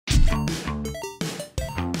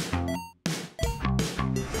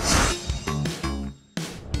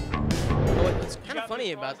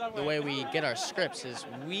funny about the way we get our scripts is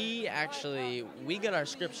we get our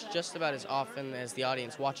scripts just about as often as the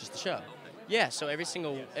audience watches the show. Yeah, so every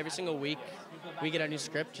single week we get a new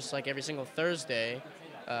script, just like every single Thursday,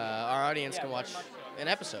 our audience can watch an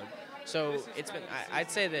episode. So it's been, I'd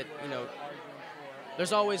say that,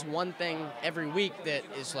 there's always one thing every week that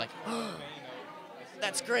is like, oh,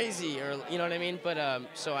 that's crazy, or you know what I mean? But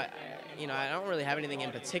so I don't really have anything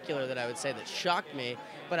in particular that I would say that shocked me.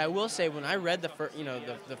 But I will say when I read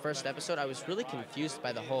the first episode, I was really confused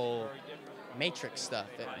by the whole Matrix stuff.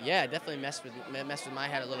 It definitely messed with my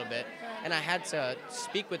head a little bit, and I had to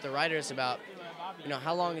speak with the writers about,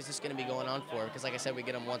 how long is this going to be going on for? Because like I said, we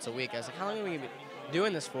get them once a week. I was like, how long are we going to be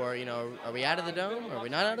doing this for? Are we out of the dome? Are we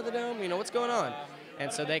not out of the dome? What's going on?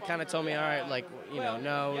 And so they kind of told me, all right, like,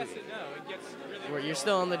 no, you're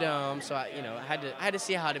still in the dome. So I had to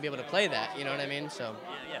see how to be able to play that. You know what I mean? So.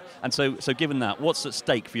 Yeah. And so given that, what's at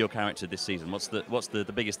stake for your character this season? What's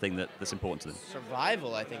the biggest thing that's important to them?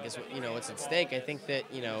 Survival, I think, is what's at stake. I think that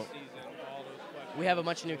we have a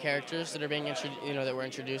bunch of new characters that are being that were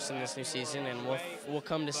introduced in this new season, and we'll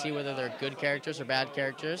come to see whether they're good characters or bad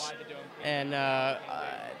characters. And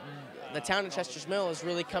the town of Chester's Mill is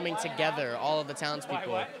really coming together, all of the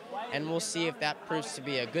townspeople, and we'll see if that proves to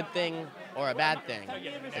be a good thing or a bad thing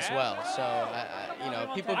as well.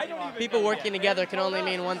 So, people working together can only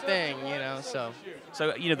mean one thing, so.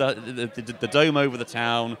 So, the dome over the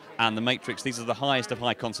town and the Matrix, these are the highest of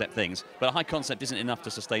high concept things, but a high concept isn't enough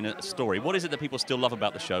to sustain a story. What is it that people still love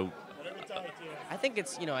about the show? I think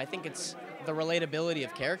it's the relatability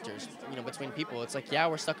of characters, between people. It's like, yeah,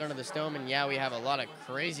 we're stuck under this dome, and yeah, we have a lot of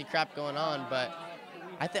crazy crap going on, but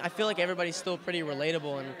I feel like everybody's still pretty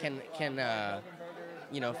relatable and can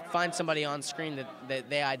find somebody on screen that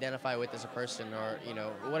they identify with as a person, or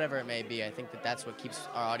whatever it may be. I think that's what keeps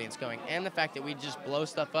our audience going, and the fact that we just blow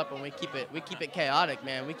stuff up and we keep it chaotic,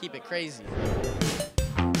 man. We keep it crazy.